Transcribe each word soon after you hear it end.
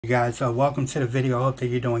You guys, welcome to the video. I hope that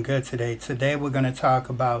you're doing good today. Today we're going to talk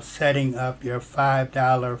about setting up your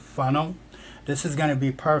 $5 funnel. This is going to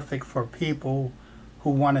be perfect for people who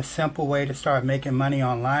want a simple way to start making money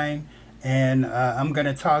online. And I'm going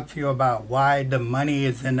to talk to you about why the money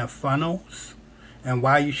is in the funnels and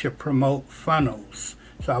why you should promote funnels.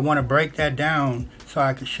 So I want to break that down so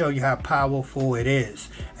I can show you how powerful it is.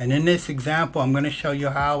 And in this example, I'm going to show you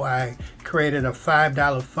how I created a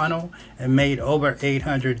 $5 funnel and made over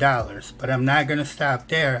 $800. But I'm not going to stop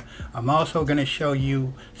there. I'm also going to show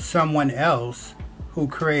you someone else who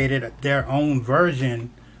created their own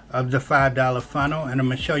version of the $5 funnel, and I'm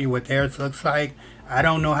going to show you what theirs looks like. I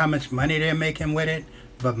don't know how much money they're making with it,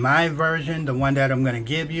 but my version, the one that I'm going to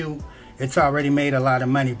give you, it's already made a lot of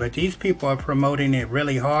money. But these people are promoting it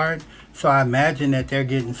really hard, so I imagine that they're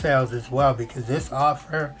getting sales as well, because this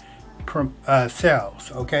offer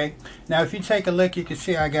sells. Okay, now if you take a look, you can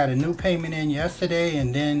see I got a new payment in yesterday,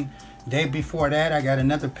 and then day before that I got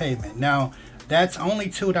another payment. Now that's only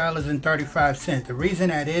 $2.35. The reason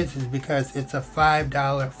that is because it's a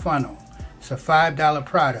 $5 funnel. It's a $5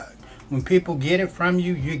 product. When people get it from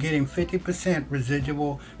you, you're getting 50%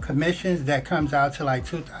 residual commissions. That comes out to like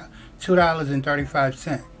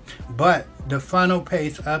 $2.35. But the funnel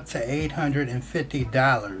pays up to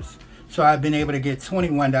 $850. So I've been able to get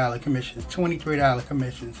 $21 commissions, $23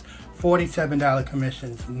 commissions, $47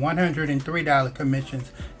 commissions, $103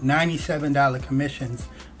 commissions, $97 commissions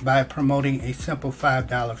by promoting a simple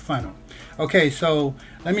 $5 funnel. Okay, so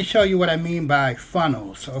let me show you what I mean by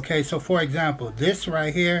funnels. Okay, so for example, this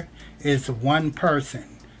right here is one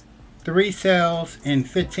person. 3 sales in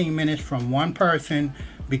 15 minutes from one person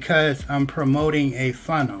because I'm promoting a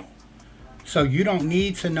funnel. So you don't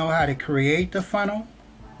need to know how to create the funnel.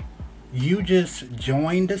 You just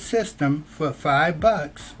join the system for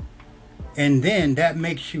 $5, and then that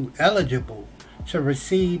makes you eligible to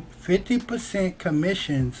receive 50%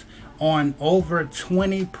 commissions on over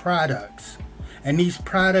 20 products. And these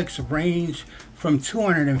products range from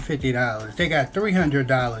 $250, they got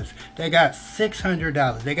 $300, they got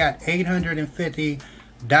 $600, they got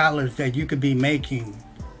 $850 that you could be making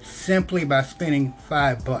simply by spending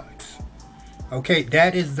 $5. Okay,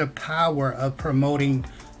 that is the power of promoting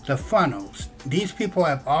the funnels. These people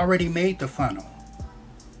have already made the funnel.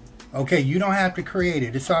 Okay, you don't have to create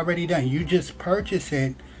it. It's already done. You just purchase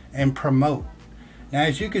it and promote. Now,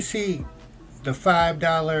 as you can see, the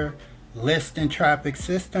 $5 list and traffic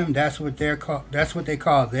system, that's what they call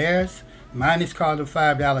theirs. Mine is called the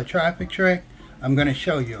 $5 traffic trick. I'm going to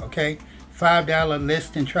show you, okay? $5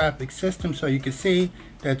 list and traffic system, so you can see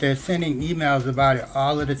that they're sending emails about it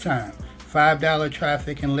all of the time. $5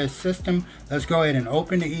 traffic and list system. Let's go ahead and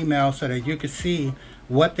open the email so that you can see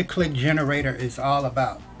what the click generator is all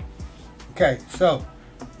about. Okay, so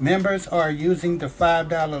members are using the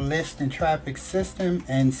 $5 list and traffic system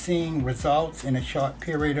and seeing results in a short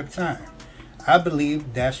period of time. I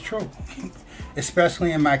believe that's true,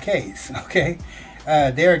 especially in my case. Okay,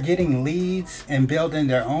 they're getting leads and building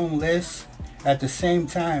their own lists at the same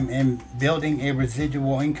time and building a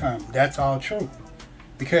residual income. That's all true.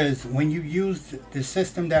 Because when you use the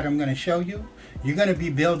system that I'm going to show you, you're going to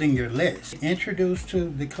be building your list. Introduced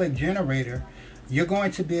to the click generator, you're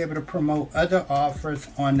going to be able to promote other offers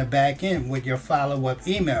on the back end with your follow-up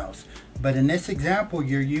emails. But in this example,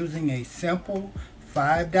 you're using a simple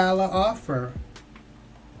 $5 offer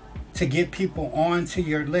to get people onto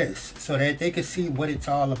your list so that they can see what it's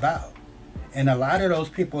all about. And a lot of those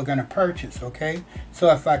people are going to purchase, okay?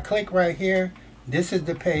 So if I click right here, this is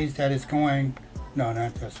the page that is going... No,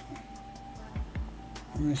 not this one.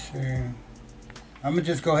 Let me see. I'm going to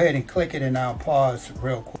just go ahead and click it and I'll pause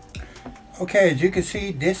real quick. Okay, as you can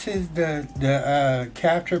see, this is the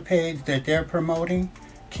capture page that they're promoting.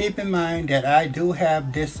 Keep in mind that I do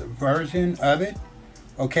have this version of it.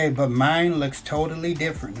 Okay, but mine looks totally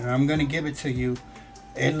different. And I'm going to give it to you.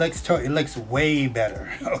 It looks way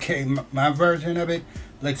better. Okay, my version of it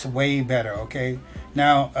looks way better. Okay,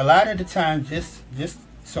 now a lot of the times, just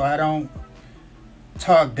so I don't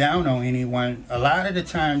talk down on anyone, a lot of the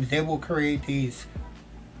times they will create these,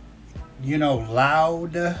 you know,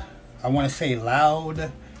 loud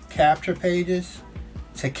capture pages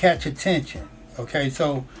to catch attention. Okay,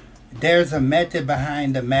 so there's a method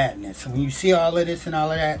behind the madness. When you see all of this and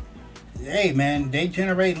all of that, hey man, they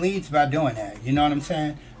generate leads by doing that. You know what I'm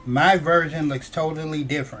saying? My version looks totally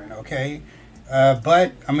different. Okay,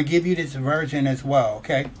 but I'm gonna give you this version as well.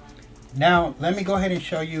 Okay, now let me go ahead and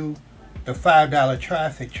show you the $5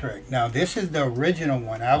 traffic trick. Now this is the original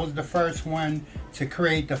one. I was the first one to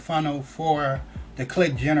create the funnel for the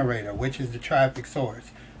click generator, which is the traffic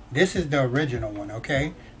source. This is the original one.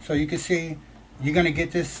 Okay, so you can see you're going to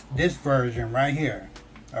get this version right here.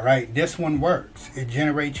 All right, this one works. It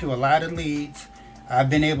generates you a lot of leads. I've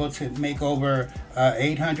been able to make over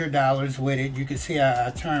 $800 with it. You can see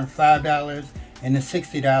I turned $5 into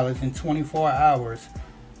 $60 in 24 hours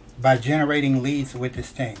by generating leads with this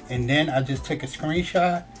thing. And then I just took a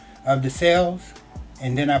screenshot of the sales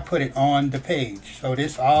and then I put it on the page. So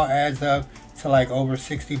this all adds up to like over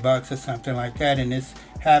 60 bucks or something like that, and this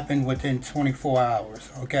happened within 24 hours.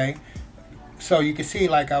 Okay, so you can see,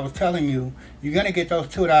 like I was telling you, you're gonna get those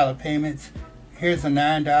 $2 payments. Here's a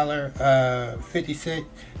 $9.50.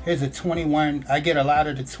 Here's a 21. I get a lot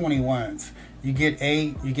of the 21s. You get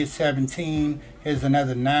 8, you get 17. Here's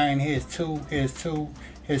another 9. Here's 2. Here's 2.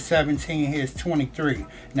 Here's 17. Here's 23.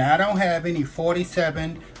 Now I don't have any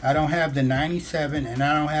 47. I don't have the 97, and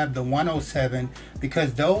I don't have the 107,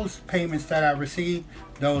 because those payments that I received,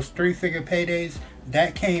 those 3-figure paydays,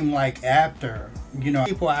 that came like after. You know,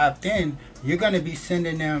 people opt in, you're going to be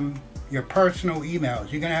sending them your personal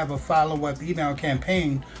emails. You're going to have a follow-up email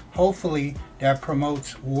campaign, hopefully, that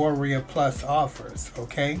promotes Warrior Plus offers.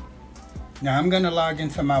 Okay, now I'm going to log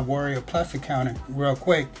into my Warrior Plus account real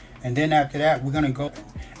quick, and then after that we're going to go,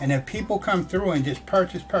 and if people come through and just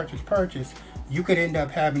purchase, you could end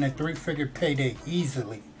up having a 3-figure payday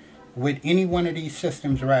easily with any one of these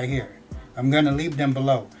systems right here. I'm going to leave them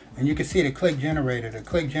below, and you can see the click generator, the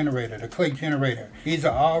click generator, the click generator. These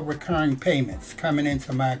are all recurring payments coming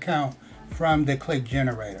into my account from the click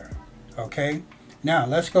generator. Okay, now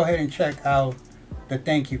let's go ahead and check out the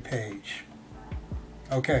thank you page.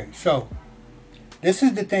 Okay, so this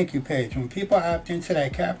is the thank you page. When people opt into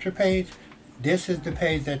that capture page, this is the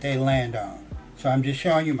page that they land on. So I'm just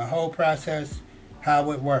showing you my whole process,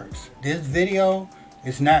 how it works. This video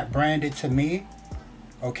is not branded to me.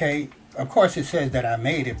 Okay, of course it says that I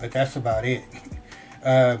made it, but that's about it.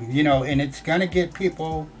 You know, and it's gonna get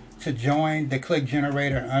people to join the click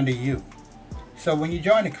generator under you. So when you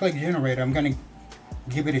join the click generator, I'm gonna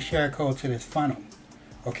give you the share code to this funnel.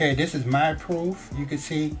 Okay, this is my proof, you can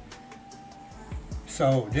see.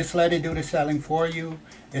 So just let it do the selling for you.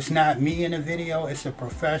 It's not me in the video, it's a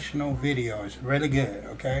professional video. It's really good.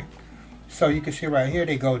 Okay, so you can see right here,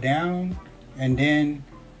 they go down, and then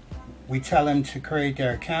we tell them to create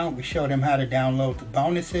their account. We show them how to download the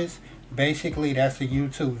bonuses. Basically, that's a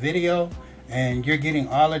YouTube video, and you're getting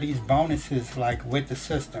all of these bonuses like with the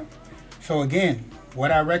system. So again,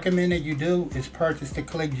 what I recommend that you do is purchase the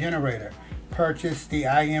click generator, purchase the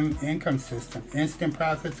IM income system, Instant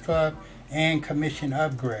Profits Club, and commission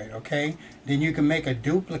upgrade. Okay, then you can make a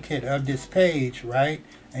duplicate of this page, right,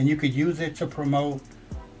 and you could use it to promote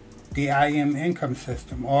the IM income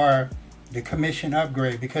system or the commission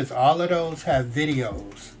upgrade, because all of those have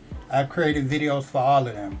videos. I've created videos for all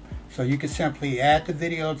of them. So you can simply add the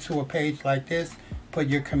video to a page like this, put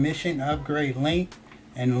your commission upgrade link,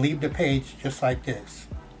 and leave the page just like this.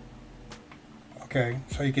 Okay,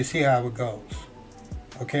 so you can see how it goes.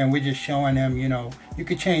 Okay, and we're just showing them, you know, you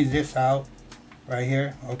could change this out right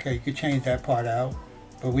here. Okay, you could change that part out,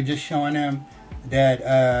 but we're just showing them that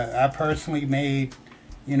I personally made,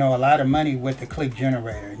 you know, a lot of money with the click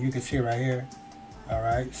generator. You can see right here. All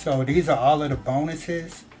right, so these are all of the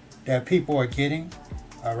bonuses that people are getting.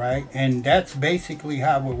 All right, and that's basically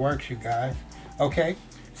how it works, you guys. Okay,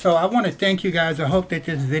 so I want to thank you guys. I hope that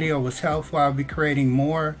this video was helpful. I'll be creating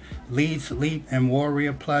more Lead, Sleep, and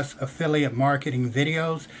Warrior Plus affiliate marketing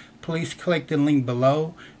videos. Please click the link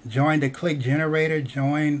below. Join the click generator.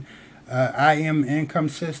 Join IM income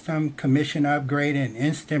system, commission upgrade, and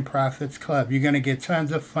Instant Profits Club. You're going to get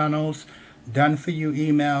tons of funnels, done for you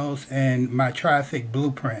emails, and my traffic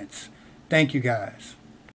blueprints. Thank you guys.